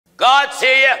God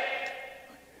see you.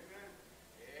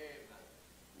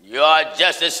 You are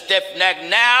just as stiff-necked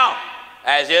now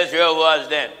as Israel was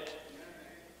then.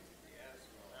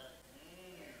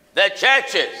 The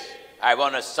churches, I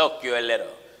want to soak you a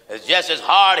little, is just as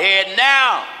hard-headed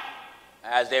now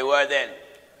as they were then,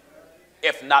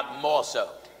 if not more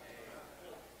so.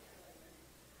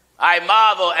 I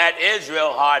marvel at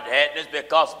Israel's hard-headedness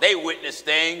because they witnessed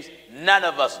things none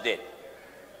of us did.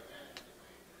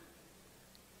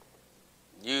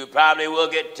 You probably will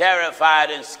get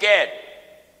terrified and scared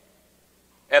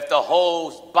if the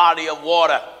whole body of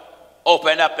water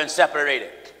opened up and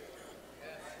separated.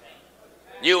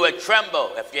 You would tremble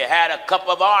if you had a cup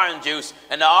of orange juice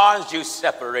and the orange juice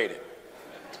separated.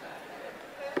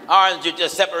 Orange juice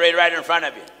just separated right in front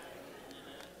of you.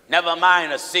 Never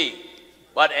mind a sea,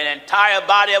 but an entire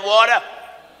body of water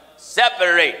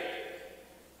separated.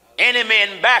 Enemy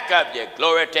in back of you,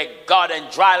 glory to God, and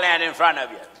dry land in front of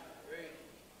you.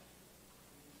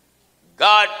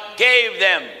 God gave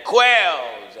them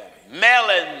quails and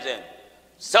melons and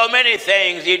so many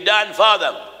things He done for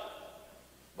them.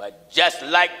 But just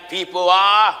like people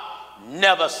are,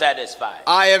 never satisfied.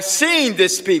 I have seen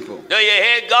this people. Do you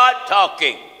hear God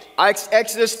talking?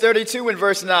 Exodus 32 and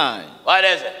verse 9. What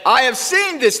is it? I have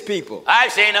seen this people.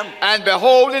 I've seen them. And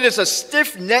behold, it is a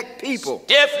stiff-necked people.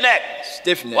 Stiff-necked.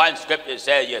 Stiff-necked. One scripture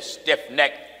says you're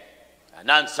stiff-necked and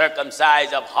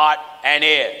uncircumcised of heart and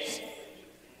ears.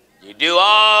 You do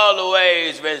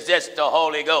always resist the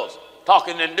Holy Ghost.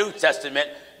 Talking in the New Testament,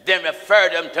 then refer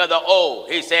them to the Old.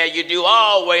 He said, you do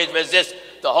always resist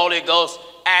the Holy Ghost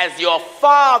as your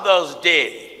fathers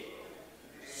did.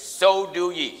 So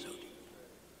do ye.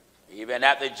 Even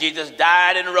after Jesus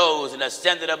died and rose and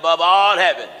ascended above all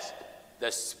heavens,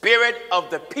 the spirit of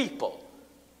the people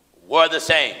were the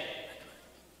same.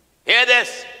 Hear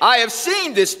this. I have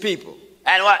seen this people.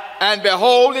 And what? And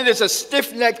behold, it is a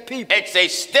stiff-necked people. It's a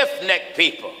stiff-necked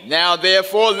people. Now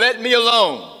therefore let me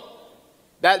alone.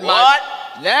 That what?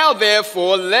 Now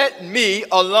therefore let me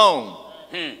alone.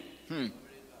 He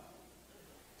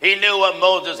knew what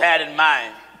Moses had in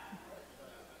mind.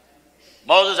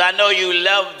 Moses, I know you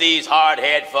love these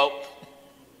hard-headed folk,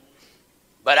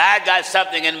 but I got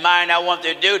something in mind I want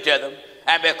to do to them,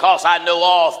 and because I know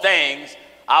all things,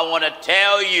 I want to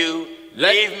tell you,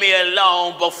 leave me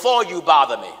alone before you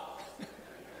bother me.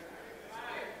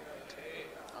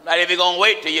 I'm not even going to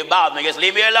wait till you bother me. Just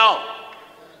leave me alone.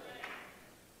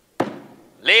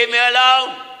 Leave me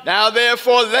alone. Now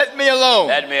therefore let me alone.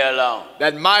 Let me alone.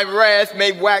 That my wrath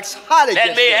may wax hot against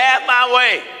them. Let me have my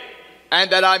way. And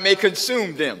that I may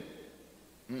consume them.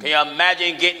 Can you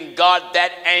imagine getting God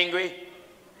that angry?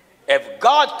 If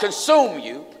God consumed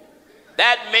you,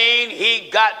 that means He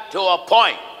got to a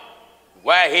point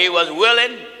where He was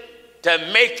willing to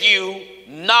make you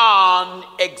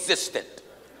non-existent.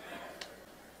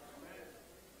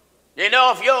 You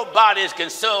know, if your body is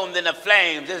consumed in the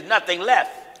flames, there's nothing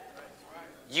left.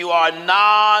 You are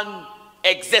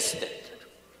non-existent.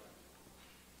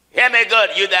 Hear me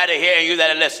good, you that are here and you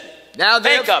that are listening. Now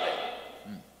think of it.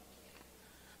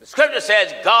 The scripture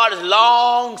says God is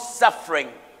long-suffering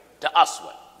to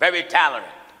usward, very tolerant,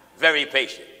 very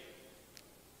patient.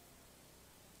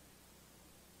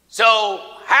 So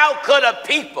how could a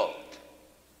people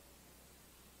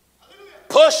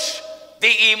push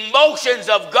the emotions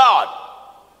of God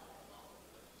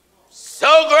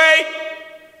so great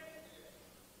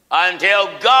until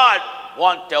God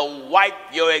wants to wipe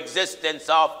your existence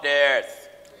off the earth?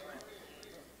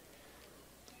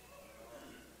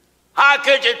 How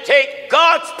could you take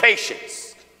God's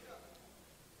patience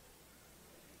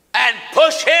and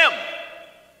push Him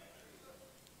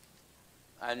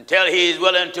until He's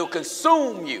willing to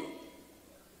consume you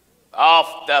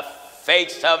off the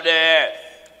face of the earth?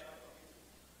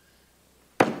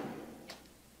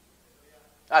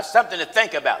 That's something to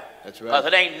think about. That's right. Because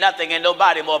it ain't nothing and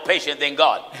nobody more patient than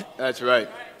God. That's right.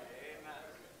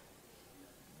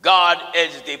 God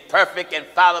is the perfect,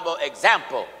 infallible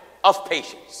example of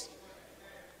patience.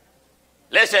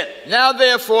 Listen. Now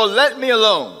therefore let me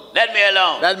alone. Let me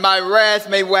alone. That my wrath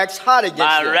may wax hot against them.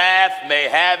 My wrath may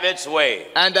have its way.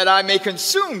 And that I may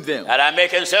consume them. That I may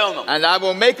consume them. And I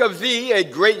will make of thee a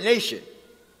great nation.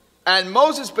 And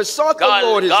Moses besought the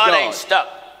Lord his God. God ain't stuck.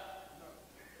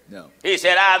 No. He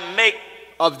said, I make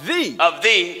of thee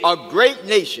a great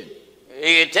nation.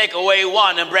 He can take away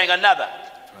one and bring another.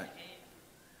 That's right.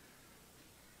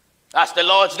 That's the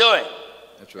Lord's doing.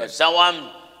 That's right. If someone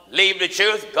leave the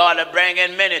truth, God will bring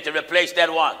in many to replace that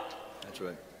one. That's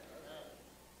right.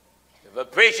 If a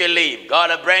preacher leave, God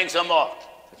will bring some more.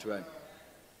 That's right.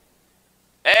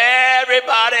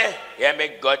 Everybody, hear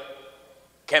me good,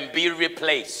 can be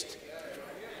replaced.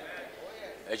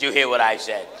 Did you hear what I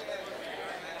said?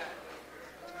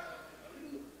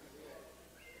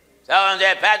 Someone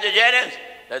said, Pastor Jennings,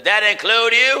 does that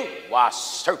include you? Why,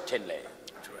 certainly.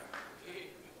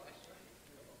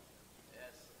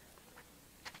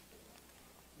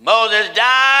 Moses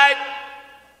died.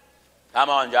 Come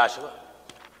on, Joshua.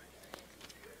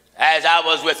 As I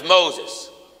was with Moses,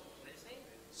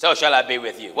 so shall I be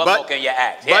with you. What more can you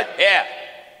ask? Here.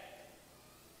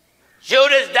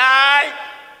 Judas died.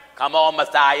 Come on,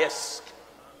 Matthias.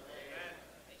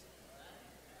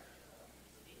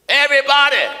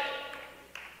 Everybody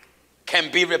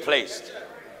can be replaced.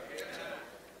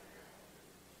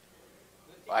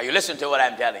 Are you listening to what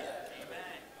I'm telling you?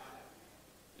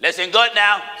 Listen good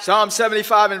now. Psalm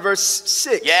 75 and verse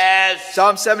 6. Yes.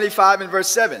 Psalm 75 and verse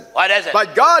 7. What is it?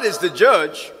 But God is the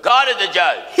judge. God is the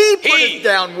judge. He putteth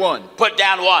down one. Put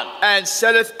down one. And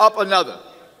setteth up another.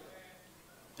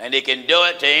 And he can do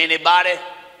it to anybody,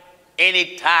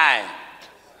 anytime.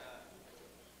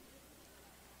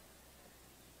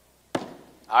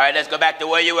 All right, let's go back to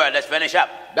where you were. Let's finish up.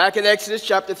 Back in Exodus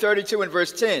chapter 32 and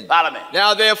verse 10. Follow me.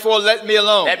 Now therefore let me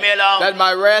alone. Let me alone. That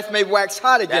my wrath may wax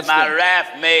hot against them. That my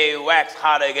wrath may wax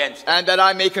hot against them. And that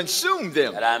I may consume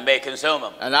them. That I may consume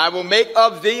them. And I will make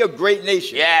of thee a great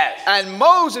nation. Yes. And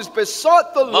Moses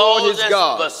besought the Lord his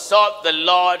God. Moses besought the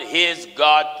Lord his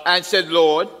God. And said,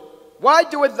 Lord, why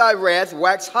doeth thy wrath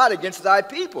wax hot against thy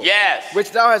people? Yes.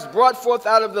 Which thou hast brought forth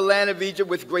out of the land of Egypt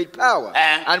with great power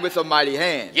and with a mighty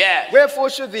hand. Yes. Wherefore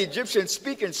should the Egyptians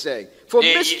speak and say, for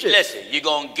mischief? Listen, you're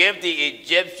going to give the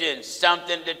Egyptians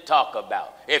something to talk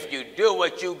about. If you do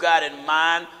what you got in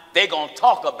mind, they're going to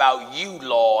talk about you,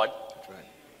 Lord. That's right.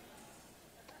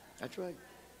 That's right.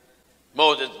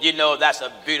 Moses, you know that's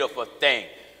a beautiful thing.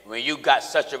 When you got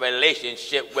such a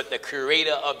relationship with the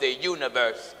creator of the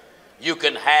universe, you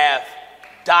can have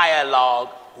dialogue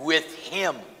with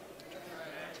him.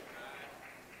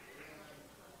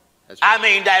 That's right. I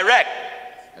mean direct.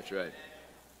 That's right.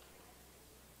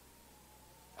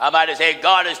 I might say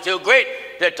God is too great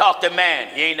to talk to man.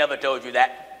 He ain't never told you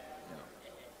that.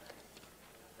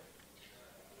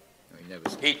 No, he never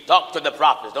said. He talked to the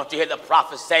prophets. Don't you hear the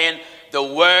prophets saying, the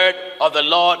word of the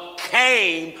Lord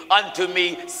came unto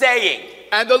me saying.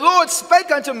 And the Lord spake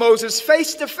unto Moses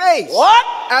face to face.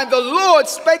 What? And the Lord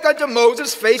spake unto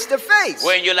Moses face to face.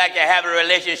 Wouldn't you like to have a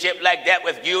relationship like that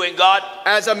with you and God?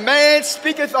 As a man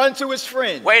speaketh unto his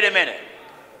friend. Wait a minute.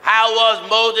 How was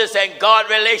Moses and God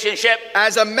relationship?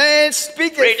 As a man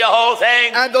speaketh. Read the whole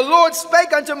thing. And the Lord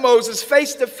spake unto Moses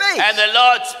face to face. And the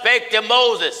Lord spake to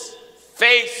Moses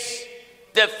face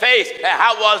to face. And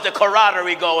how was the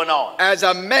camaraderie going on? As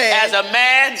a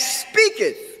man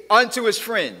speaketh unto his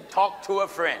friend. Talk to a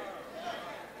friend.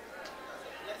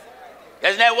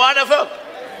 Isn't that wonderful?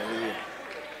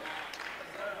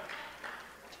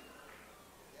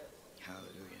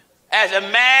 Hallelujah. As a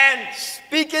man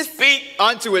speaketh speak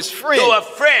unto his friend. To a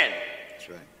friend. That's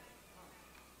right.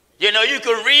 You know, you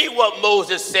can read what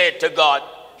Moses said to God,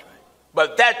 That's right.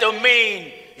 but that don't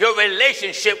mean your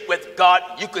relationship with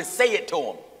God, you can say it to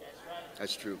him.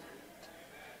 That's true.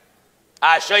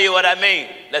 I'll show you what I mean.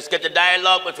 Let's get the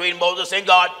dialogue between Moses and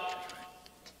God.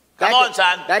 Come on,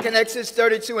 son. Back in Exodus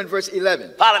 32 and verse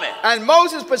 11. Follow me. And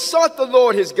Moses besought the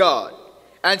Lord his God,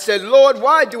 and said, Lord,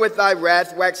 why doeth thy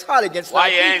wrath wax hot against thy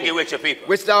people? Why are you angry with your people?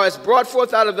 Which thou hast brought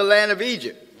forth out of the land of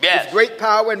Egypt. Yes. With great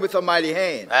power and with a mighty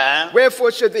hand.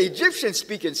 Wherefore should the Egyptians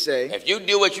speak and say, if you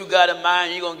do what you got in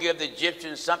mind, you're going to give the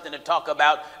Egyptians something to talk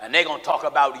about, and they're going to talk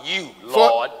about you,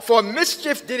 Lord. For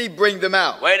mischief did he bring them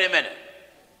out. Wait a minute.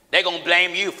 They're going to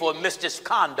blame you for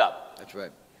misconduct. That's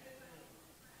right.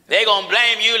 They're going to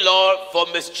blame you, Lord, for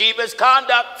mischievous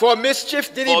conduct. For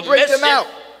mischief did he bring them out.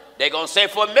 They're going to say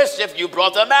for mischief you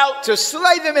brought them out. To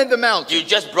slay them in the mountain. You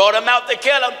just brought them out to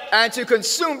kill them. And to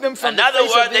consume them from the face of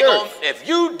the earth. In other words, if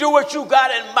you do what you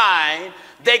got in mind,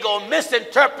 they're going to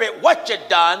misinterpret what you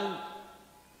done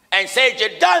and say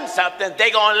you done something.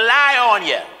 They're going to lie on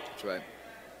you. That's right.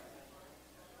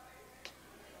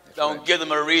 Don't give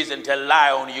them a reason to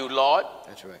lie on you, Lord.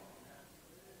 That's right.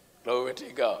 Glory to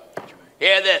God. That's right.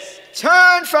 Hear this.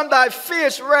 Turn from thy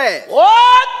fierce wrath.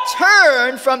 What?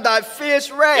 Turn from thy fierce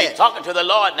wrath. He's talking to the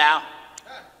Lord now.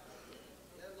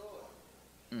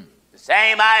 The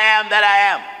same I am that I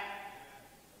am.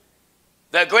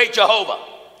 The great Jehovah.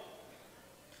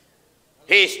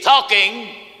 He's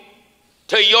talking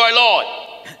to your Lord.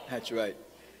 That's right.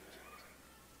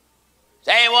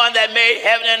 Same one that made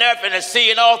heaven and earth and the sea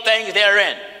and all things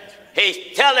therein.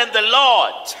 He's telling the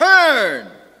Lord. Turn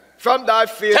from thy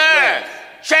fierce wrath.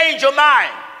 Change your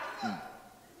mind.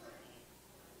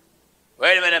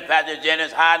 Wait a minute, Pastor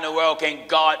Jennings, how in the world can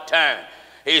God turn?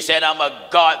 He said, I'm a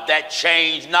God that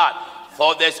change not.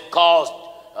 For this cause,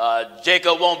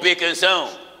 Jacob won't be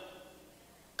consumed.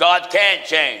 God can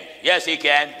change. Yes, he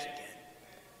can.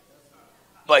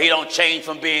 But he don't change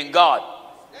from being God.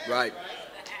 Right.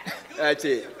 That's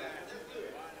it.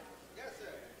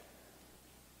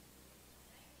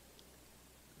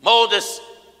 Moses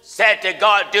said to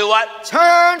God, do what?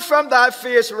 Turn from thy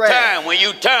fierce wrath. Turn. When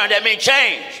you turn, that means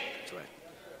change. That's right.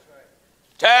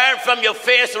 Turn from your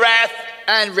fierce wrath.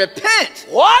 And repent.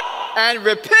 What? And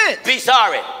repent. Be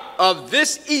sorry. Of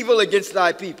this evil against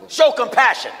thy people. Show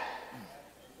compassion.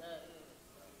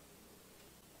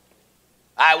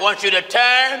 I want you to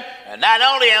turn, and not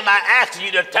only am I asking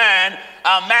you to turn,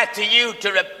 I'm asking you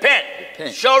to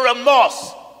repent. Show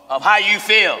remorse of how you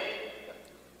feel.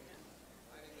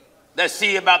 Let's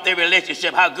see about their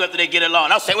relationship. How good do they get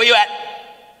along? I'll say, where you at?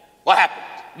 What happened?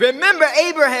 Remember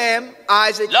Abraham,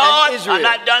 Isaac, Lord, and Israel. I'm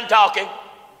not done talking.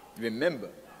 Remember.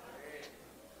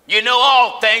 You know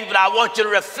all things, but I want you to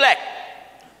reflect.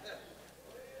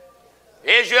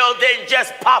 Israel didn't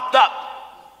just pop up.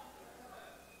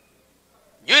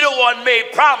 You the one made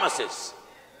promises.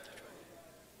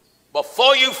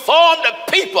 Before you formed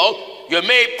the people, you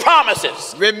made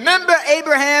promises. Remember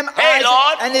Abraham, Isaac,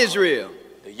 Lord, and Israel.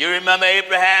 Do you remember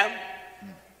Abraham?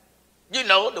 You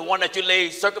know, the one that you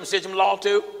laid circumcision law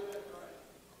to.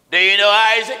 Do you know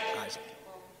Isaac?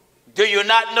 Do you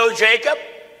not know Jacob?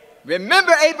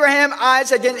 Remember Abraham,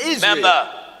 Isaac, and Israel. Remember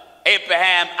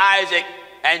Abraham, Isaac,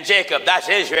 and Jacob. That's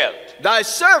Israel. Thy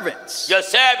servants. Your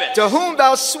servants. To whom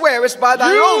thou swearest by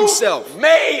thine own self. You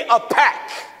made a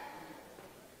pact.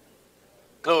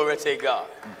 Glory to God.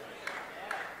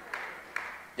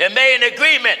 You made an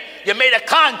agreement. You made a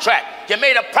contract. You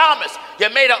made a promise. You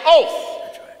made an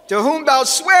oath. To whom thou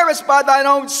swearest by thine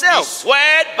own self. You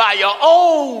swear by your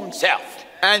own self.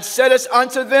 And saidest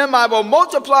unto them, I will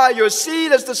multiply your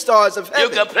seed as the stars of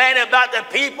heaven. You complain about the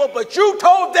people, but you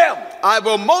told them. I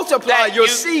will multiply your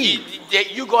seed.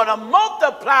 You're going to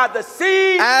multiply the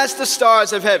seed. As the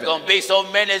stars of heaven. It's going to be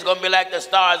so many, it's going to be like the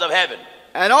stars of heaven.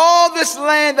 And all this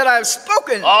land that I have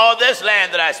spoken. All this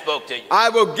land that I spoke to you. I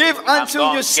will give unto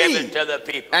your seed. Give it to the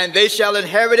people. And they shall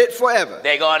inherit it forever.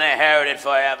 They're going to inherit it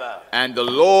forever. And the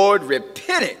Lord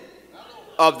repented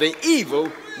of the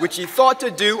evil which he thought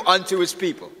to do unto his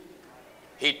people.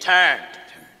 He turned.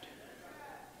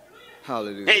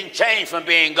 Hallelujah. Didn't change from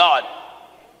being God.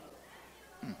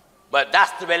 But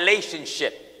that's the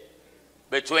relationship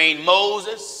between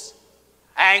Moses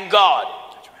and God.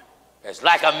 It's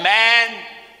like a man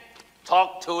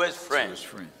talk to his friend.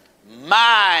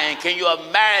 Mine, can you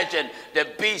imagine to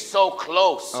be so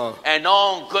close and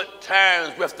on good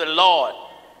terms with the Lord?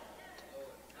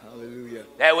 Hallelujah.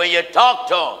 That when you talk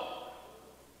to him,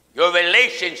 your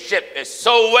relationship is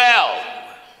so well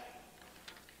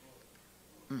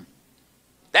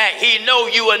that he know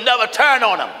you will never turn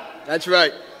on him. That's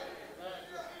right.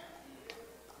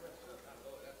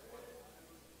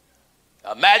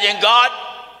 Imagine God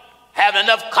having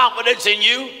enough confidence in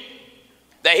you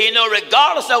that he know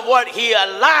regardless of what he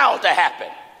allowed to happen,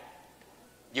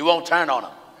 you won't turn on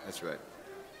him. That's right.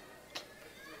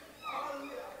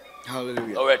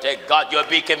 Hallelujah. Glory to God, you'll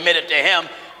be committed to him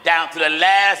down to the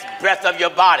last breath of your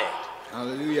body.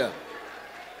 Hallelujah.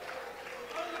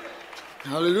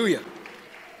 Hallelujah.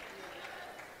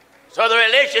 So the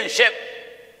relationship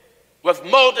with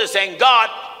Moses and God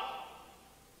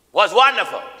was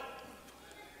wonderful.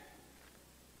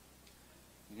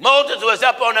 Moses was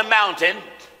up on the mountain,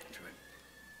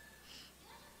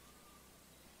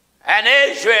 and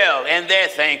Israel, in their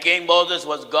thinking, Moses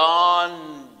was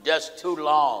gone just too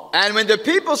long. And when the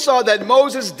people saw that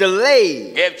Moses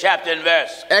delayed. Give chapter and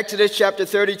verse. Exodus chapter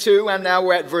 32, and now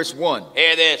we're at verse 1.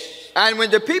 Hear this. And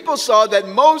when the people saw that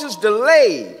Moses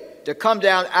delayed to come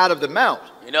down out of the mount.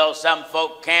 You know, some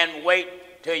folk can't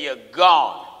wait till you're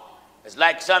gone. It's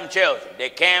like some children. They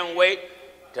can't wait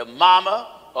till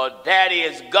mama or daddy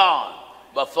is gone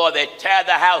before they tear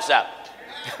the house out.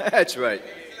 That's right.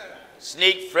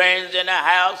 Sneak friends in the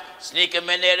house, sneak them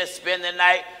in there to spend the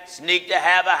night, sneak to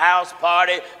have a house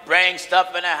party, bring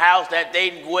stuff in the house that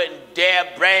they wouldn't dare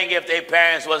bring if their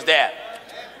parents was there.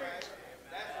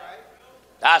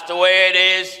 That's the way it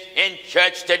is in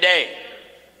church today.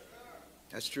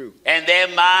 That's true. In their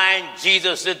mind,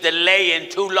 Jesus is delaying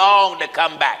too long to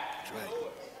come back. That's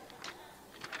right.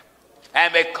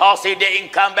 And because he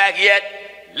didn't come back yet,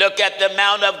 look at the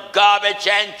amount of garbage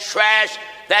and trash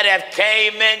that have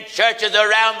came in churches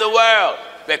around the world,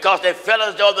 because they feel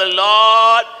as though the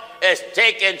Lord is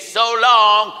taking so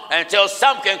long until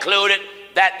some concluded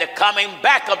that the coming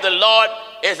back of the Lord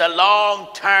is a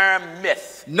long-term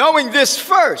myth. Knowing this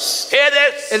first. Hear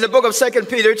this? In the book of 2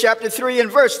 Peter chapter 3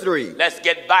 and verse 3. Let's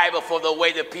get Bible for the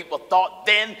way the people thought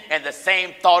then and the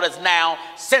same thought is now,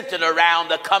 centered around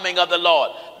the coming of the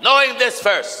Lord. Knowing this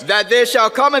first. That there shall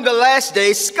come in the last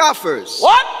days scoffers.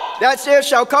 What? That there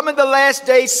shall come in the last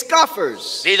days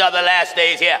scoffers. These are the last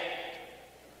days here.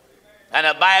 And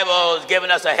the Bible is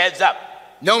giving us a heads up.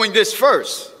 Knowing this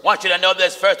first. I want you to know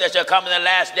this first, that shall come in the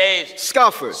last days.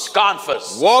 Scoffers. Scornful.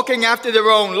 Walking after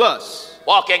their own lusts.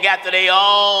 Walking after their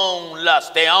own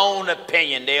lust, their own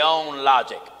opinion, their own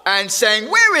logic. And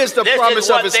saying, where is the promise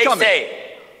of his coming?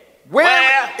 Say.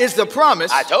 Where is the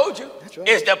promise? I told you. That's right.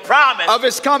 Is the promise of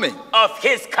his coming. Of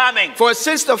his coming. For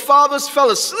since the fathers fell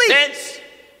asleep. Since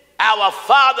our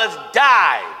fathers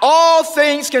died. All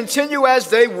things continue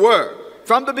as they were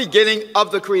from the beginning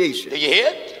of the creation. Do you hear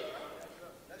it?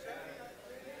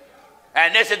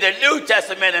 And this is the New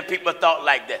Testament, and people thought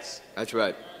like this. That's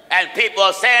right. And people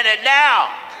are saying it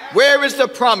now. Where is the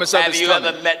promise of his coming? Have you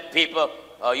ever met people,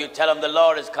 oh, you tell them the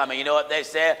Lord is coming. You know what they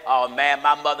say? Oh, man,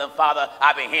 my mother and father,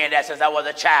 I've been hearing that since I was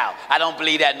a child. I don't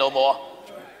believe that no more.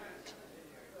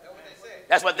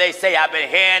 That's what they say. I've been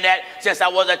hearing that since I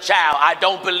was a child. I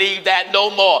don't believe that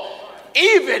no more.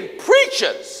 Even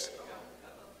preachers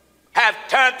have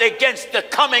turned against the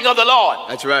coming of the Lord.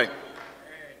 That's right.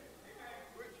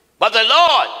 But the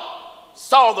Lord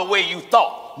saw the way you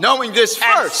thought. Knowing this first.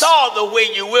 And saw the way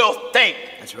you will think.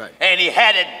 That's right. And he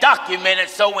had it documented,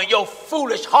 so when your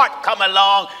foolish heart come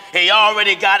along, he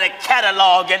already got it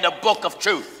cataloged in the book of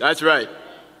truth. That's right.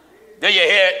 Do you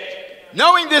hear it?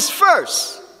 Knowing this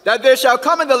first, that there shall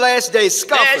come in the last days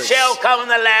scoffers. There shall come in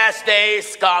the last days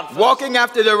scoffers. Walking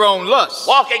after their own lusts.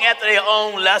 Walking after their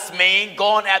own lust means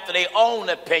going after their own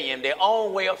opinion, their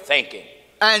own way of thinking.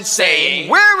 And saying,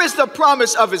 where is the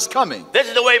promise of his coming? This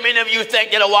is the way many of you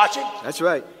think that are watching. That's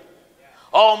right.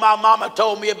 Oh, my mama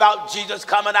told me about Jesus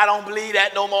coming. I don't believe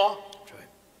that no more. That's right.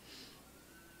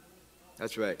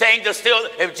 That's right. Things are still,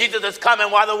 if Jesus is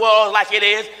coming while the world like it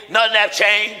is, nothing have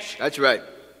changed. That's right.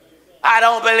 I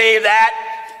don't believe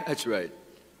that. That's right.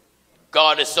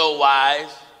 God is so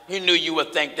wise. He knew you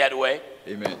would think that way.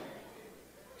 Amen.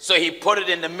 So he put it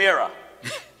in the mirror.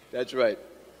 That's right.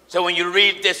 So when you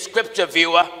read this scripture,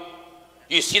 viewer,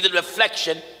 you see the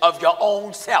reflection of your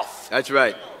own self. That's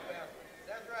right.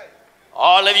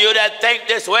 All of you that think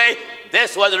this way,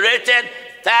 this was written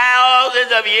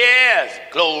thousands of years.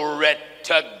 Glory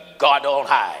to God on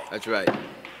high. That's right.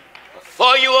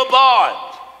 Before you were born.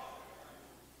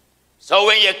 So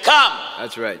when you come,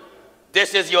 that's right.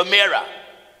 This is your mirror.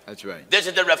 That's right. This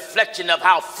is the reflection of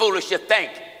how foolish you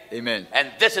think. Amen. And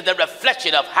this is the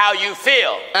reflection of how you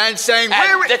feel. And saying,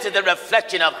 this is the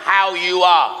reflection of how you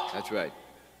are. That's right.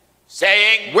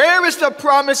 Saying, where is the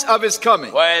promise of his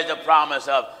coming? Where is the promise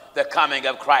of the coming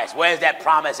of Christ? Where is that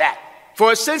promise at?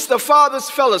 For since the fathers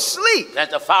fell asleep,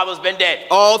 since the fathers been dead,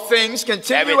 all things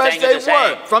continue as they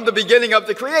were from the beginning of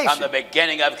the creation. From the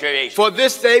beginning of creation. For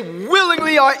this they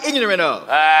willingly are ignorant of.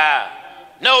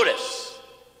 Notice,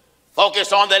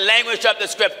 focus on the language of the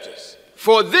scriptures.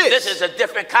 For this is a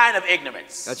different kind of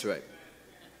ignorance. That's right.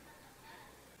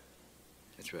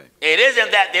 That's right. It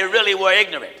isn't that they really were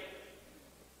ignorant.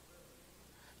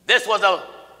 This was a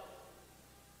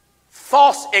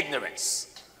false ignorance.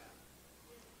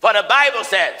 For the Bible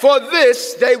said, for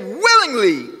this they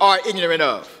willingly are ignorant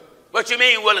of. What you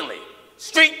mean willingly?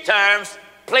 Street terms,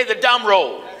 play the dumb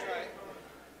role. That's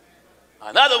right.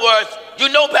 In other words, you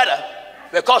know better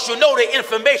because you know the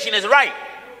information is right.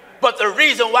 But the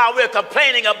reason why we're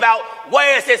complaining about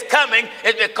where is his coming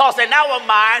is because in our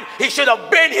mind, he should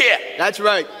have been here. That's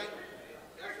right.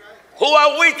 Who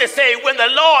are we to say when the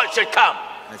Lord should come?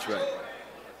 That's right.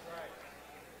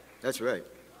 That's right.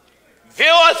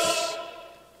 Viewers,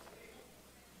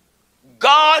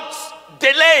 God's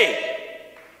delay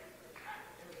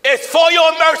is for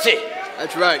your mercy.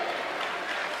 That's right.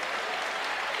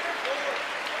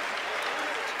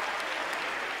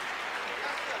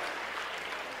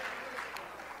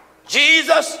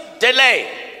 Jesus' delay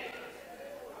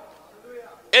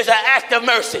is an act of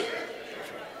mercy.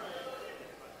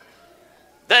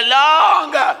 The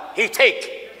longer he takes,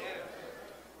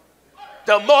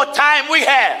 the more time we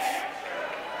have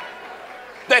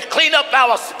to clean up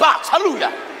our spots,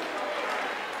 hallelujah,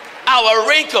 our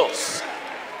wrinkles,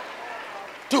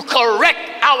 to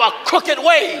correct our crooked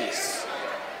ways.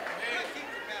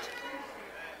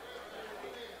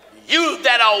 You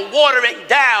that are watering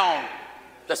down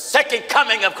the second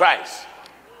coming of Christ.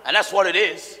 And that's what it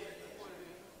is.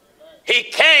 He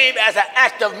came as an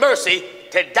act of mercy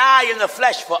to die in the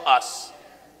flesh for us.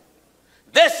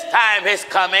 This time his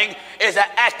coming is an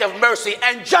act of mercy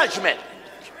and judgment.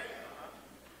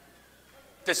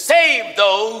 to save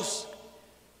those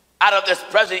out of this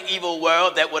present evil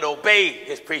world that would obey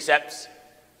his precepts,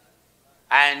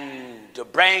 and to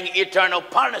bring eternal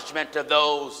punishment to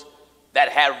those that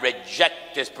have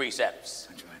rejected his precepts.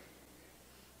 That's right.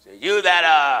 So you that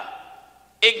are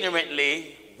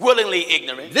ignorantly, willingly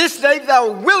ignorant. This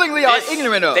thou willingly art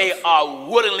ignorant of. They are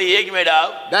willingly ignorant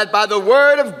of. That by the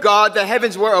word of God the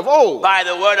heavens were of old. By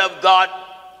the word of God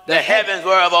the heavens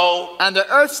were of old. And the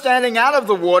earth standing out of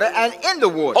the water and in the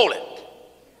water. Hold it.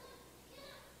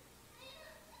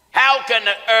 How can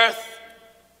the earth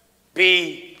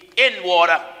be in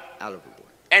water, out of the water,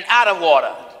 and out of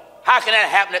water? How can that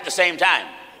happen at the same time?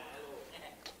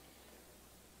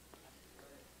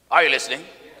 Are you listening?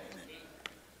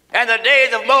 In the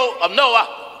days of Noah,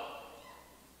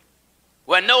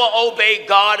 when Noah obeyed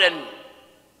God and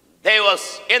they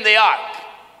was in the ark,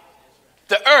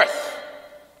 the earth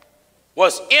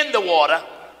was in the water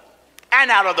and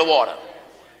out of the water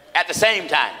at the same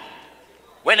time.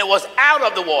 When it was out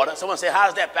of the water, someone said, how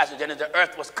is that, Pastor Jennings? The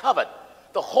earth was covered.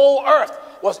 The whole earth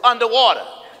was underwater.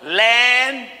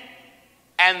 Land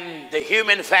and the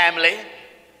human family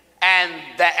and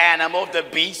the animal, the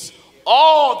beast,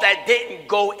 all that didn't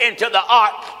go into the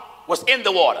ark was in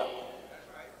the water.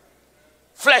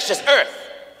 Flesh is earth.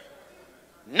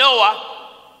 Noah,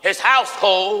 his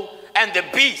household, and the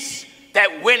beasts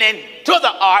that went into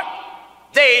the ark,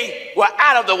 they were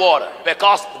out of the water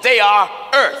because they are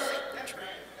earth.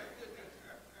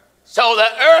 So the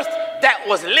earth that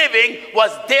was living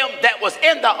was them that was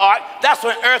in the ark. That's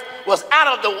when earth was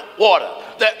out of the water.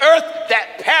 The earth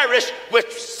that perished,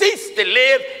 which ceased to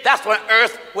live, that's when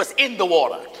earth was in the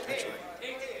water.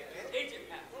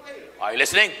 Are you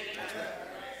listening?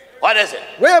 What is it?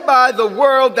 Whereby the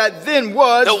world that then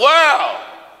was, the world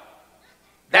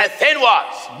that then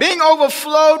was, being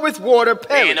overflowed with water,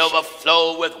 perished. Being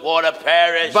overflowed with water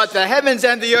perished. But the heavens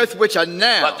and the earth which are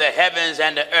now, but the heavens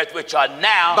and the earth which are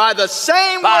now, by the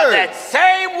same by word, that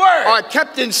same word, are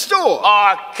kept in store,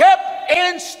 are kept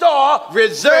in store,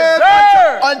 reserved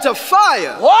unto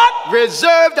fire. What?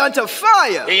 Reserved unto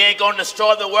fire. He ain't going to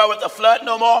destroy the world with the flood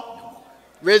no more.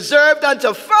 Reserved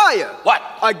unto fire. What?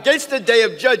 Against the day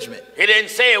of judgment. He didn't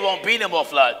say it won't be no more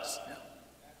floods.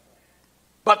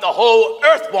 But the whole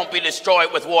earth won't be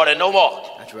destroyed with water no more.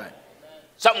 That's right.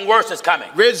 Something worse is coming.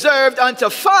 Reserved unto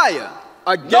fire.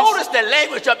 Notice the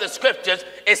language of the scriptures.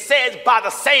 It says by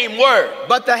the same word.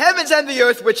 But the heavens and the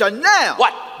earth which are now.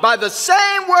 What? By the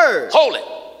same word. Hold it.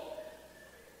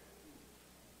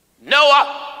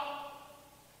 Noah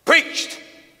preached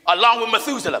along with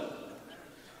Methuselah.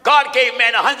 God gave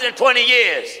man 120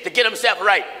 years to get himself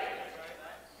right.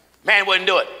 Man wouldn't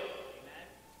do it.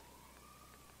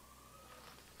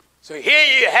 So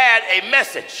here you had a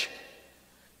message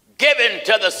given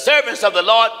to the servants of the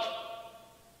Lord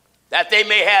that they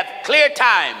may have clear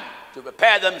time to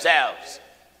prepare themselves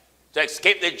to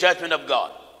escape the judgment of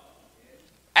God.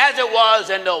 As it was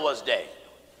in Noah's day,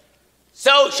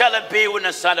 so shall it be when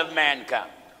the Son of Man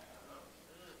comes.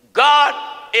 God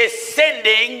is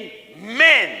sending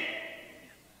men,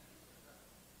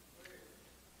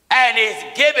 and he's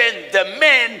giving the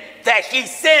men that he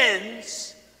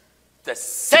sends the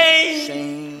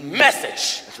same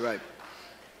message. That's right.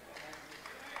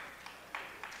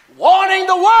 Warning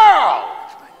the world.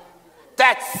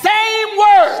 That same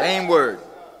word. Same word.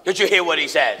 Did you hear what he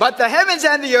said? But the heavens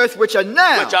and the earth which are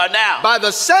now. Which are now. By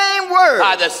the same word.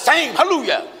 By the same,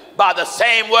 hallelujah. By the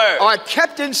same word. Are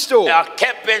kept in store. Are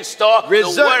kept in store.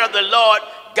 Reserved. The word of the Lord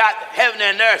got heaven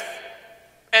and earth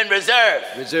in reserve.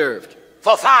 Reserved.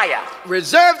 For fire.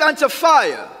 Reserved unto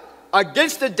fire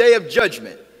against the day of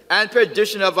judgment and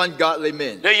perdition of ungodly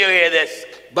men. Do you hear this?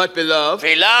 But beloved,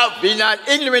 be not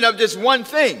ignorant of this one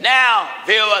thing. Now,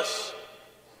 viewers,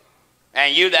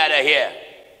 and you that are here,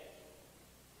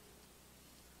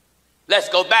 let's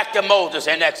go back to Moses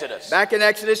in Exodus. Back in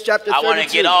Exodus chapter 32. I want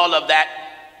to get all of that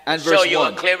and show you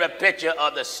a clearer picture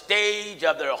of the stage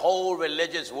of the whole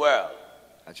religious world.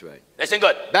 That's right. Listen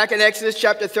good. Back in Exodus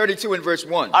chapter 32 and verse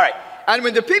 1. All right. And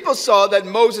when the people saw that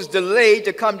Moses delayed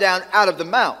to come down out of the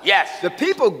mount, yes, the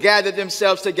people gathered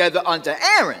themselves together unto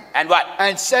Aaron. And what?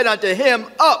 And said unto him,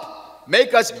 Up,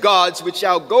 make us gods which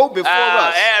shall go before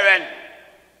us. Aaron,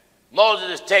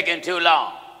 Moses is taking too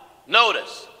long.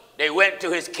 Notice, they went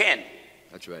to his kin.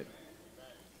 That's right.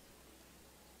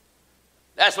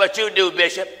 That's what you do,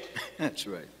 Bishop. That's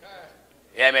right.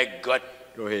 Yeah, make good.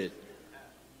 Go ahead.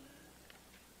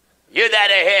 You that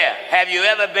are here, have you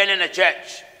ever been in a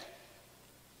church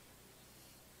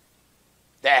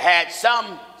that had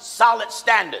some solid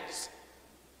standards,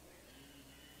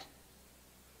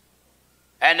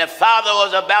 and the father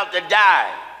was about to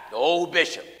die, the old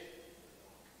bishop,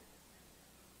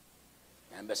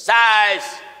 And besides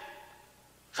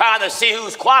trying to see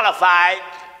who's qualified,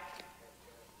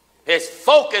 his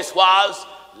focus was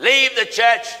leave the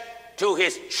church to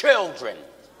his children.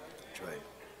 That's right.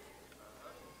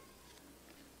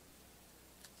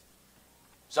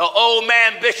 So old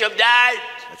man Bishop died.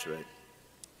 That's right.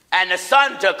 And the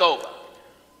son took over.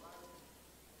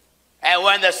 And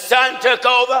when the son took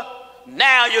over,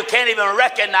 now you can't even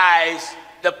recognize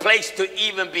the place to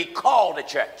even be called a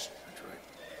church. That's right.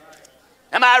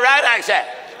 Am I right, I said?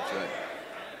 That's right.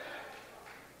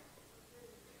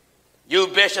 You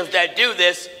bishops that do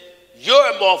this,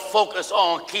 you're more focused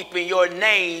on keeping your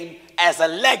name as a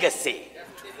legacy.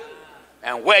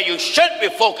 And where you should be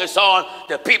focused on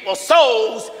the people's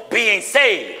souls being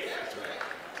saved.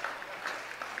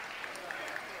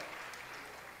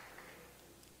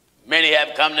 Many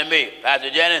have come to me,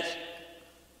 Pastor Jennings,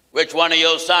 which one of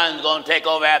your sons is going to take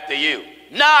over after you?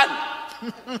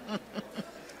 None.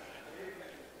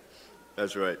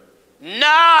 That's right. None,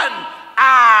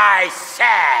 I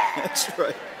said. That's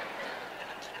right.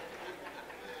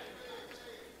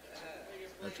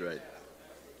 That's right.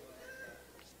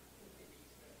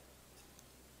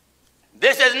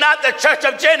 This is not the church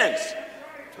of Jennings.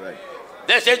 That's right.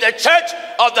 This is the church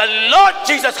of the Lord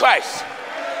Jesus Christ.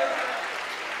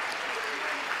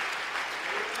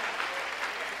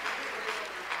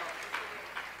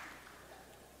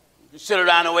 You sit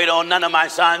around and wait on none of my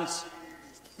sons.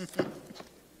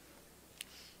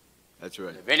 That's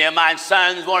right. If any of my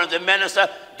sons wanted to minister,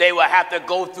 they would have to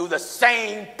go through the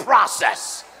same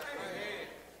process.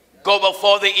 Go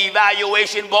before the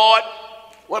evaluation board.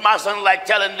 What my son like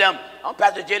telling them, I'm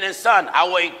Pastor Jennings' son. I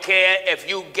wouldn't care if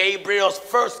you Gabriel's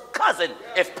first cousin,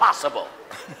 if possible.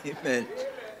 Amen.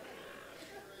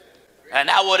 And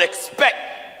I would expect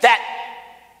that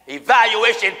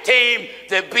evaluation team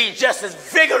to be just as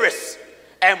vigorous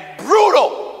and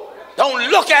brutal. Don't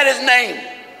look at his name.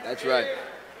 That's right.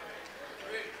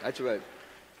 That's right.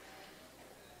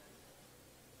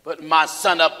 Putting my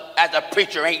son up as a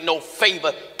preacher ain't no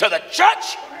favor to the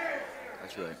church.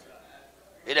 That's right.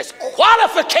 It is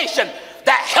qualification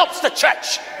that helps the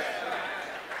church.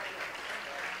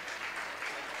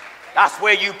 That's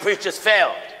where you preachers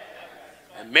failed.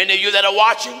 And many of you that are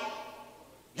watching,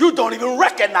 you don't even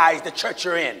recognize the church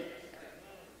you're in.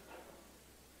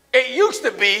 It used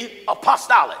to be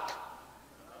apostolic.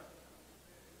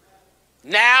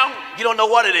 Now, you don't know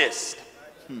what it is.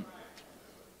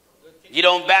 You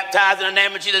don't baptize in the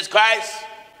name of Jesus Christ.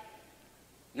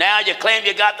 Now you claim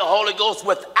you got the Holy Ghost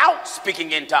without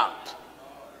speaking in tongues.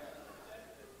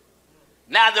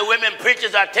 Now the women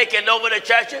preachers are taking over the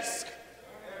churches.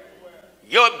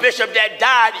 Your bishop that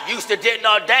died used to didn't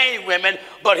ordain women,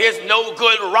 but his no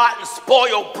good, rotten,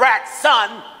 spoiled brat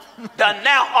son done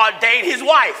now ordain his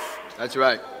wife. That's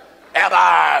right. Am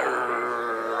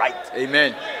I right?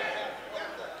 Amen.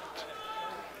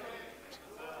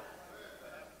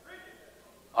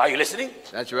 Are you listening?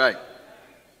 That's right.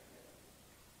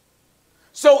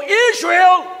 So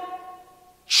Israel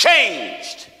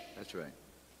changed. That's right.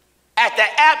 At the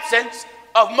absence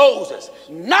of Moses.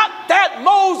 Not that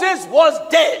Moses was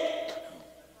dead.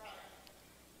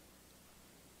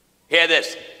 Hear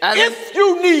this. If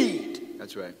you need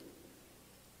That's right.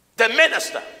 the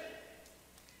minister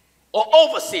or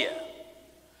overseer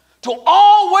to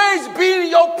always be in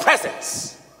your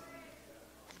presence,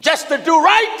 just to do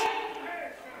right,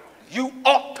 you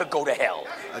ought to go to hell.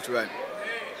 That's right.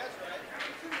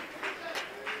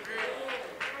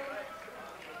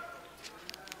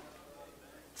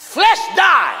 Flesh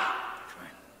die,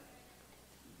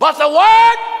 but the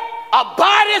word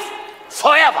abideth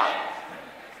forever.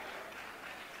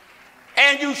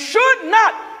 And you should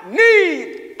not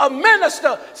need a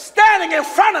minister standing in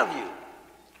front of you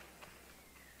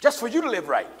just for you to live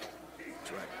right.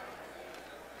 That's right.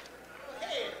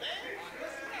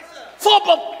 For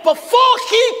before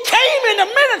he came in the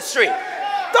ministry,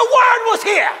 the word was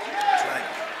here. That's right.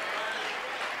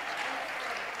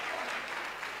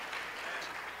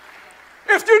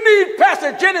 If you need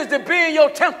Pastor Jennings to be in your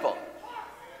temple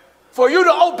for you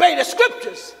to obey the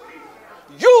scriptures,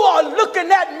 you are looking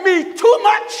at me too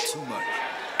much. Too much.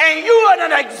 And you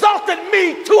are exalted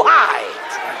me too high.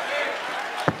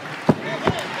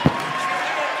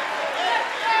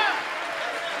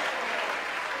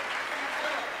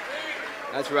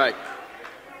 That's right.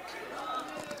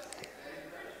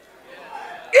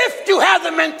 If you have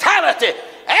the mentality,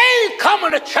 I ain't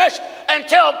coming to church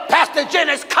until Pastor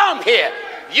Jennings come here,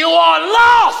 you are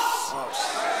lost.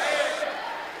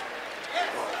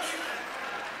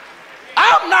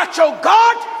 I'm not your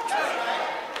God.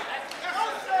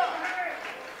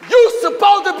 You're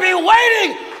supposed to be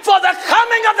waiting for the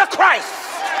coming of the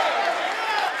Christ.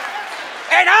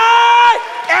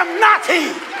 am not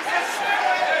he.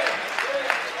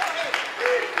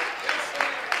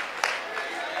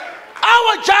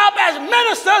 Our job as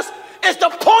ministers is to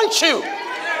point you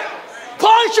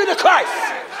to Christ.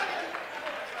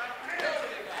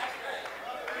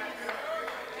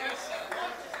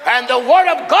 And the word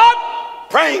of God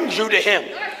brings you to him.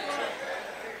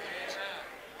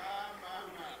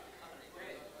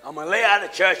 I'm going to lay out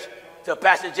of church till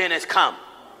Pastor Jennings come.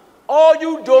 All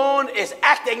you doing is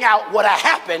acting out what'll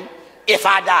happen if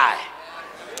I die.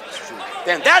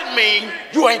 Then that means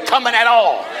you ain't coming at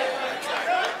all.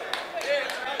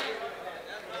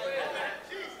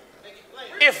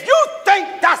 If you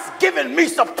think that's giving me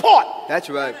support, that's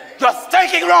right, you're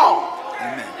thinking wrong.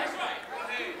 Amen.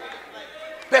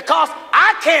 Because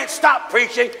I can't stop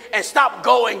preaching and stop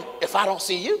going if I don't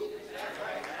see you.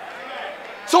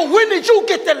 So when did you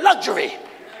get the luxury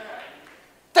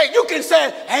that you can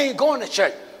say, I ain't going to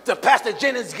church till Pastor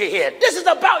Jennings get here? This is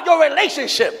about your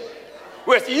relationship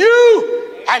with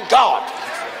you and God.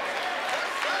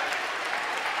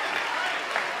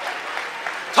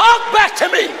 Talk back to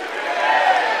me.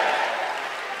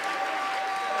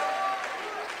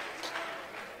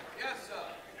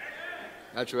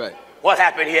 That's right. What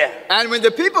happened here? And when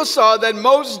the people saw that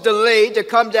Moses delayed to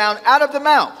come down out of the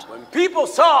mount. When people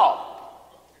saw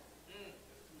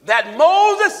that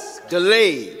Moses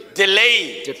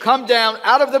delayed to come down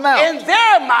out of the mount. In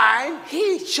their mind,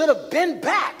 he should have been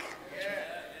back.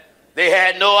 They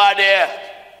had no idea,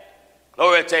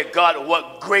 glory to God,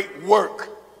 what great work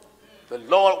the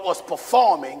Lord was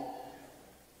performing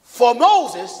for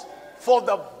Moses for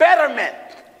the betterment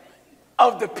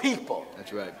of the people.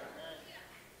 That's right.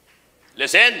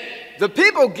 Listen. The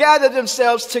people gathered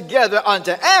themselves together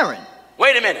unto Aaron.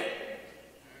 Wait a minute.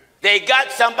 They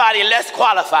got somebody less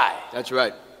qualified. That's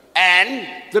right. And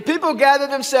the people gathered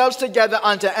themselves together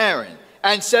unto Aaron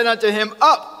and said unto him,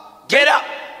 Up. Get up.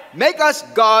 Make us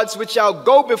gods which shall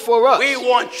go before us. We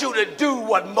want you to do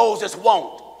what Moses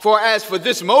wants. For as for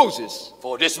this Moses.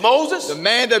 For this Moses? The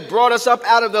man that brought us up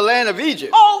out of the land of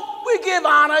Egypt. Oh, we give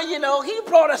honor, you know, he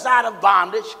brought us out of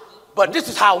bondage. But this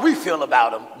is how we feel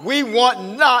about him. We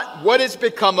want not what is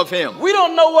become of him. We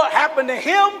don't know what happened to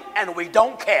him, and we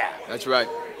don't care. That's right.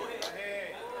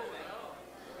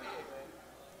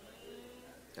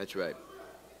 That's right.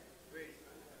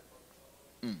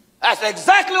 That's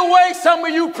exactly the way some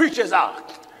of you preachers are.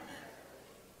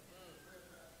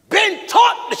 Been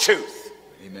taught the truth.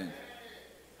 Amen.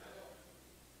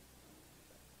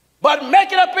 But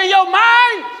make it up in your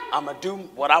mind, I'm going to do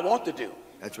what I want to do.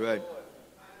 That's right.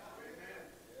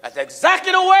 That's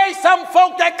exactly the way some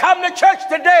folk that come to church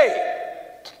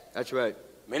today. That's right.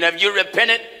 Many of you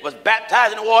repented, was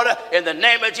baptized in water in the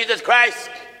name of Jesus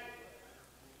Christ,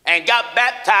 and got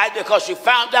baptized because you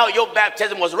found out your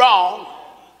baptism was wrong.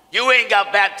 You ain't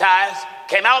got baptized,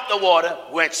 came out the water,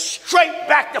 went straight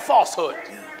back to falsehood.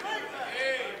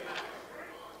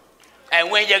 And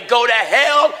when you go to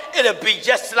hell, it'll be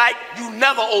just like you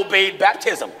never obeyed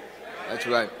baptism. That's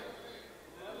right.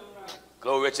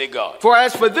 Glory to God. For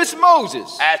as for this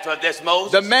Moses. As for this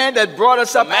Moses. The man that brought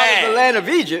us up out of the land of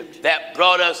Egypt. That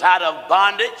brought us out of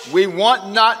bondage. We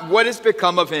want not what is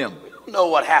become of him. We don't know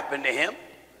what happened to him.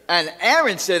 And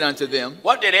Aaron said unto them.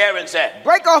 What did Aaron say?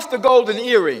 Break off the golden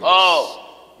earrings.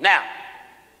 Oh, now,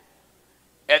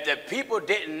 if the people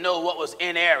didn't know what was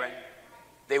in Aaron,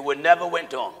 they would never went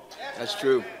to him. That's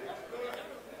true.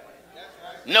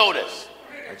 Notice.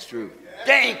 That's true.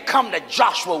 They ain't come to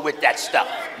Joshua with that stuff.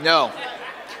 No.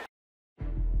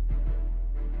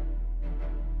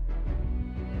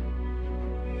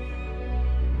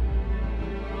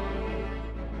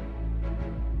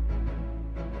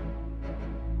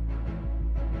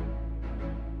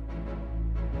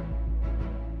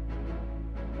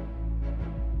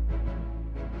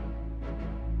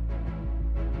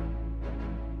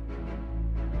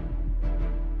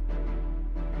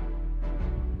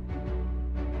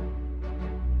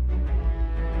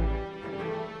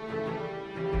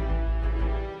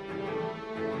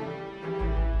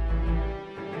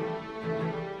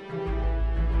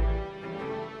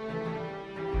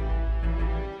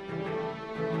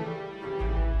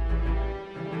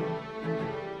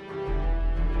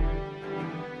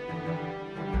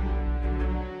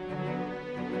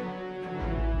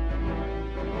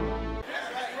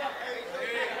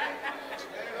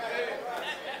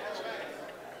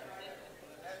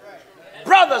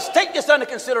 Brothers, take this under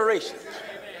consideration.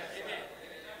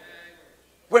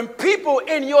 When people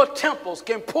in your temples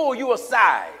can pull you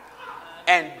aside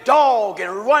and dog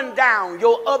and run down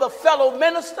your other fellow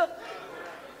minister,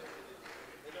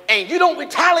 and you don't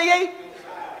retaliate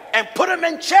and put them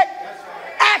in check,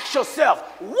 ask yourself,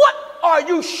 what are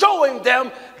you showing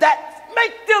them that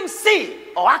make them see,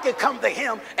 oh, I can come to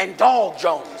him and dog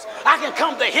Jones. I can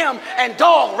come to him and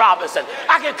dog Robinson.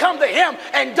 I can come to him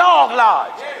and dog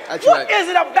Lodge. That's what right. is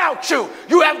it about you?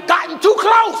 You have gotten too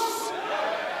close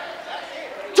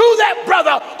to that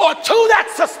brother or to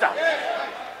that sister.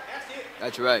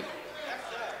 That's right.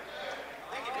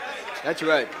 That's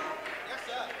right.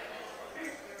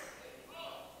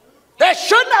 There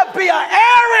should not be an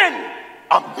Aaron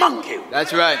among you.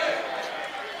 That's right.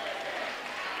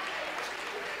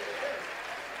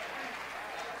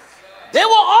 There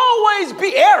will always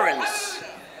be Aarons,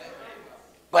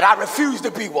 but I refuse to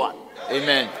be one.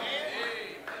 Amen.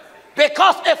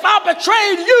 Because if I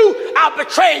betrayed you, I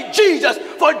betrayed Jesus.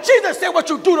 For Jesus said, what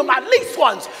you do to my least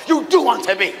ones, you do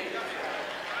unto me.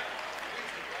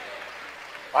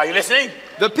 Are you listening?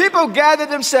 The people gathered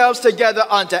themselves together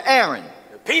unto Aaron.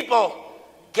 The people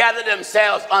gathered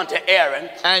themselves unto Aaron.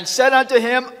 And said unto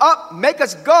him, up, make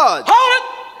us gods. Hold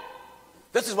it!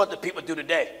 This is what the people do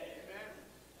today.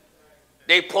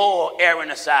 They pull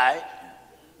Aaron aside.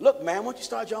 Look, man, why don't you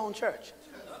start your own church?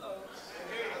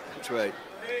 That's right.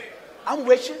 I'm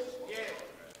with you.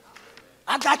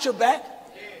 I got your back.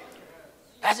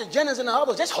 Pastor Jennings and the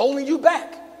others just holding you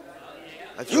back.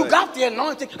 That's you right. got the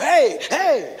anointing. Hey,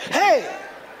 hey, hey,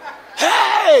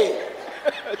 hey.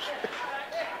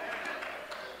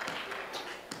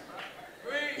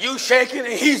 You shaking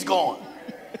and he's going.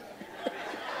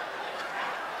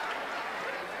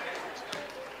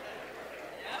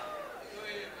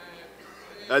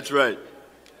 That's right.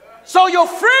 So your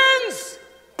friends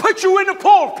put you in the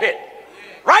pulpit.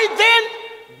 Right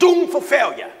then, doomed for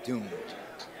failure. Doomed.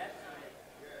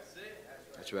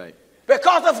 That's right.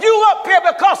 Because of you up here,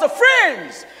 because of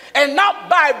friends, and not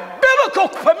by biblical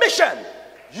permission,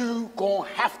 you gonna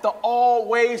have to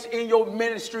always in your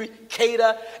ministry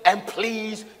cater and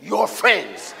please your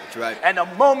friends. That's right. And the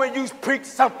moment you preach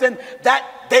something that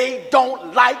they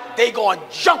don't like, they gonna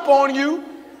jump on you.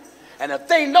 And if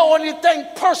they know anything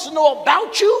personal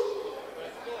about you,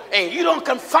 and you don't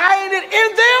confide it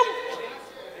in them,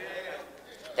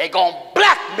 they gonna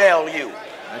blackmail you.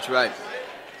 That's right.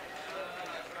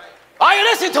 Are you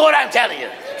listening to what I'm telling you?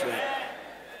 That's right.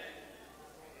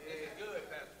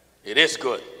 It is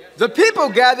good. The people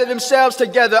gathered themselves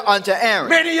together unto Aaron.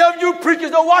 Many of you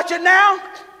preachers are watching now.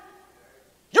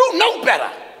 You know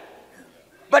better.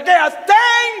 But there are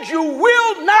things you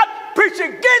will not preach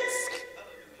against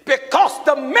because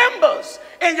the members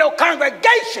in your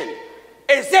congregation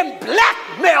is in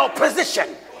blackmail position.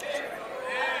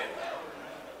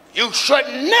 You should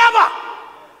never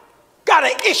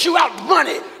gotta issue out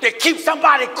money to keep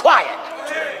somebody quiet.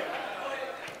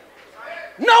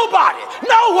 Nobody,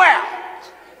 nowhere.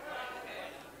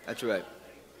 That's right.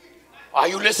 Are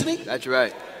you listening? That's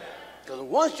right. Because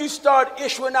once you start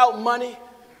issuing out money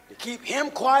to keep him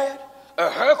quiet or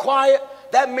her quiet,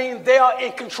 that means they are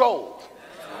in control.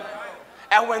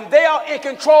 And when they are in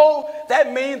control,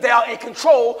 that means they are in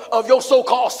control of your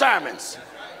so-called sermons.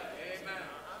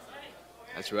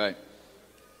 That's right.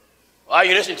 Are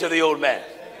you listening to the old man?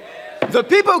 The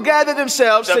people gathered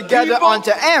themselves together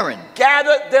unto Aaron.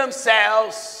 Gathered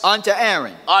themselves unto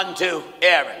Aaron. Unto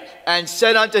Aaron. And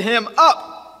said unto him,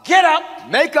 up. Get up.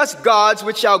 Make us gods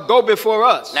which shall go before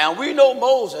us. Now we know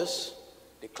Moses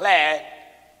declared,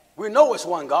 we know it's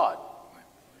one God.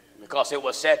 Because it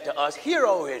was said to us, hear,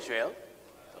 O Israel,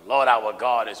 the Lord our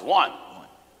God is one.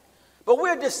 But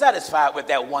we're dissatisfied with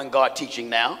that one God teaching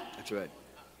now. That's right.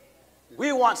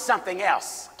 We want something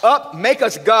else. Up, make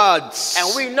us gods.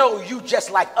 And we know you just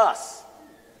like us.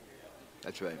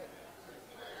 That's right.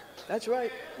 That's right.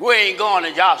 We ain't going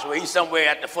to Joshua. He's somewhere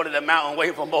at the foot of the mountain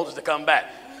waiting for Moses to come back.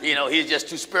 You know, he's just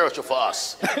too spiritual for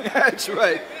us. That's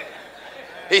right.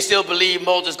 He still believes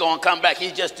Moses is going to come back.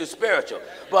 He's just too spiritual.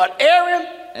 But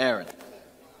Aaron,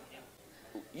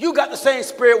 you got the same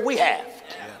spirit we have.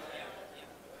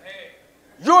 Yeah.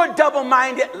 You're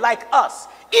double-minded like us,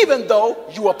 even though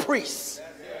you are priests.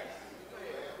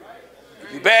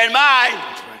 You bear in mind,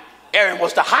 Aaron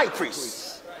was the high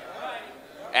priest.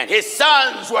 And his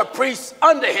sons were priests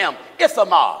under him,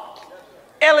 Ithamar,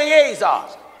 Eleazar,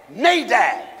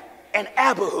 Nadab, and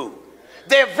Abihu.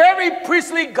 Their very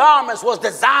priestly garments was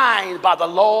designed by the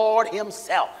Lord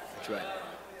himself. That's right.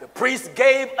 The priests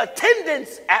gave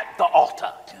attendance at the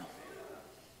altar.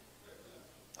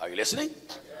 Are you listening?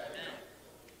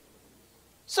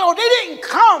 So they didn't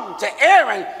come to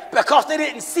Aaron because they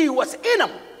didn't see what's in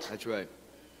him. That's right.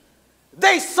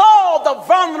 They saw the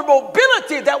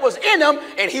vulnerability that was in him,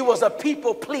 and he was a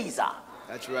people pleaser.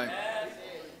 That's right.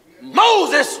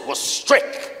 Moses was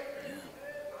strict.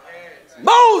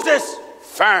 Moses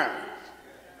firm.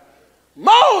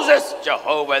 Moses Moses,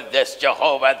 Jehovah this,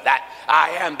 Jehovah that, I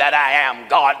am that I am,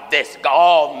 God this, God.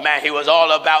 Oh man, he was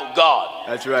all about God.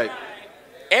 That's right.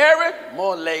 Aaron,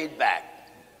 more laid back,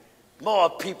 more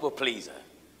people pleaser,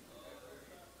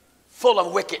 full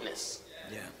of wickedness.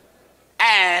 Yeah.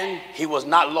 And he was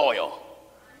not loyal.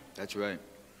 That's right.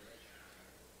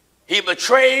 He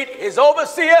betrayed his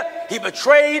overseer, he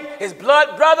betrayed his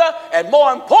blood brother, and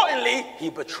more importantly, he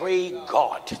betrayed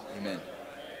God. Amen.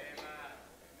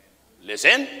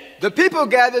 Listen. The people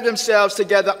gathered themselves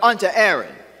together unto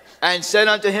Aaron, and said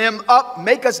unto him, Up,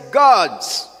 make us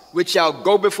gods, which shall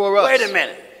go before us. Wait a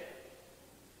minute.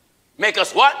 Make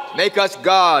us what? Make us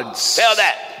gods. Spell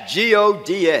that.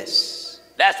 G-O-D-S.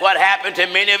 That's what happened to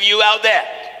many of you out there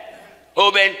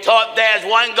who've been taught there's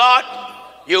one God.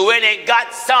 You went and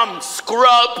got some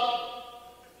scrub.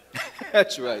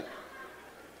 That's right.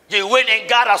 You went and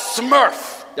got a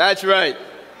Smurf. That's right.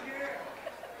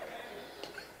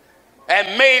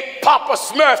 And made Papa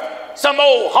Smurf some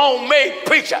old homemade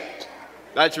preacher.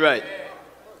 That's right.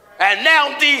 And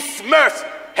now these Smurfs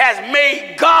has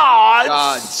made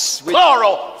gods,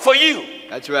 plural, for you.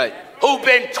 That's right. Who've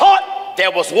been taught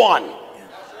there was one.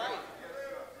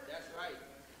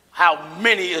 How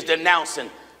many is denouncing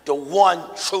the one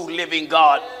true living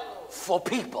God for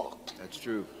people? That's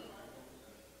true.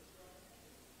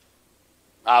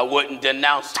 I wouldn't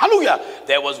denounce, hallelujah,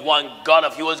 there was one God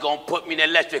if he was going to put me in the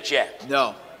electric chair.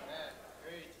 No.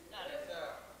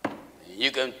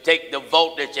 You can take the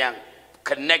voltage and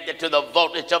connect it to the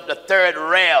voltage of the third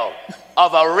rail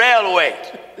of a railway.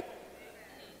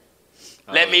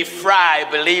 Let me fry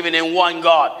believing in one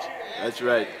God. That's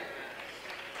right.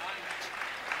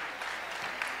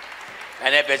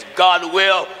 And if it's God's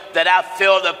will that I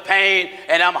feel the pain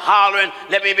and I'm hollering,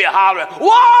 let me be hollering,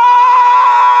 what?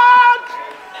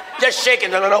 Just shaking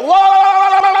the little,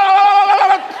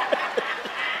 what?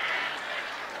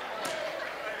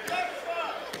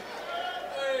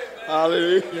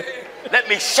 Hallelujah. Let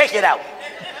me shake it out.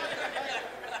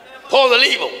 Pull the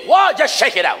lever, what? Just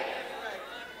shake it out.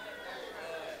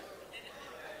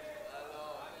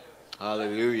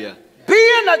 Hallelujah.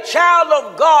 Being a child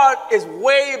of God is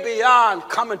way beyond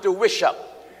coming to wish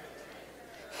up.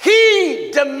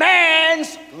 He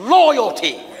demands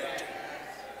loyalty,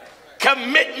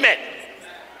 commitment.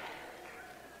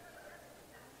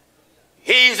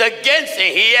 He's against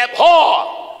it. He abhors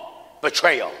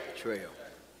betrayal. Betrayal.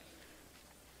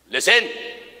 Listen.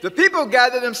 The people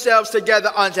gathered themselves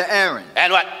together unto Aaron.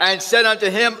 And what? And said unto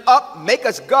him, Up, make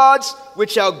us gods,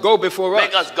 which shall go before us.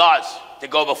 Make us gods to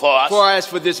go before us. For as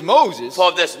for this Moses,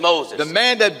 the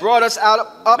man that brought us out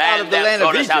of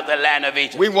the land of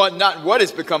Egypt, we want not what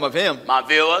has become of him. My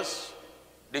viewers,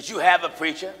 did you have a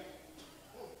preacher,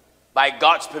 by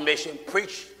God's permission,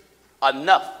 preach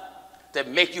enough to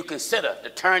make you consider to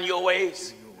turn your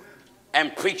ways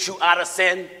and preach you out of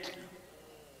sin?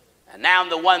 And now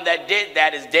the one that did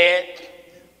that is dead.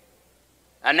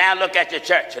 And now look at your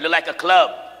church. It look like a club,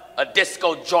 a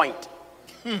disco joint.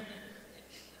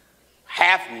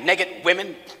 Half-naked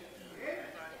women,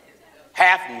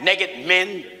 half-naked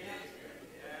men.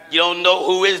 You don't know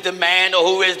who is the man or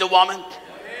who is the woman.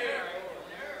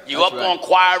 You up on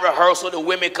choir rehearsal, the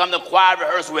women come to choir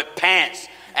rehearsal with pants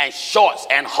and shorts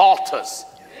and halters.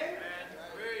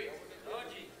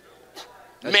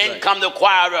 Men come to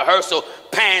choir rehearsal,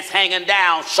 pants hanging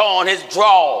down, showing his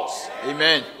drawers.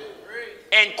 Amen.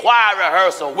 In choir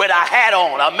rehearsal with a hat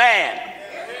on, a man.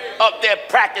 Up there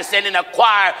practicing in a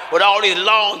choir with all these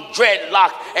long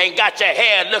dreadlocks and got your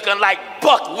hair looking like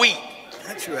buckwheat.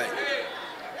 That's right.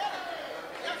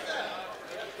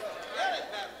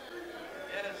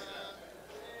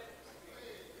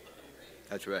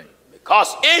 That's right.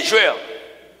 Because Israel,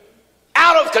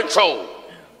 out of control,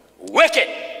 wicked,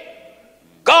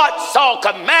 God saw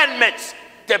commandments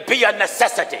to be a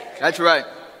necessity. That's right.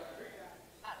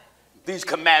 These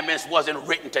commandments wasn't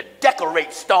written to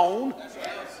decorate stone.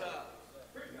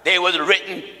 They was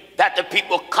written that the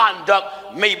people's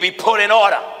conduct may be put in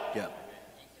order. Yeah.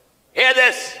 Hear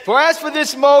this. For as for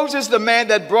this Moses, the man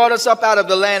that brought us up out of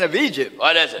the land of Egypt,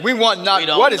 what is it? we want not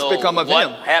what has become of him.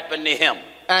 What happened to him?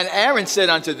 And Aaron said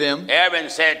unto them,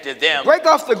 Break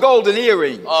off the golden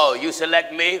earrings. Oh, you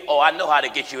select me? Oh, I know how to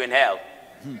get you in hell.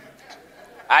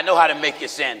 I know how to make you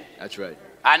sin. That's right.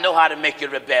 I know how to make you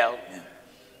rebel.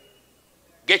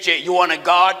 Yeah. You want a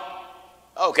God?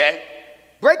 Okay.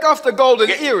 Break off the golden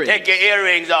earrings. Take your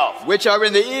earrings off. Which are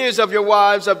in the ears of your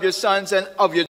wives, of your sons, and of your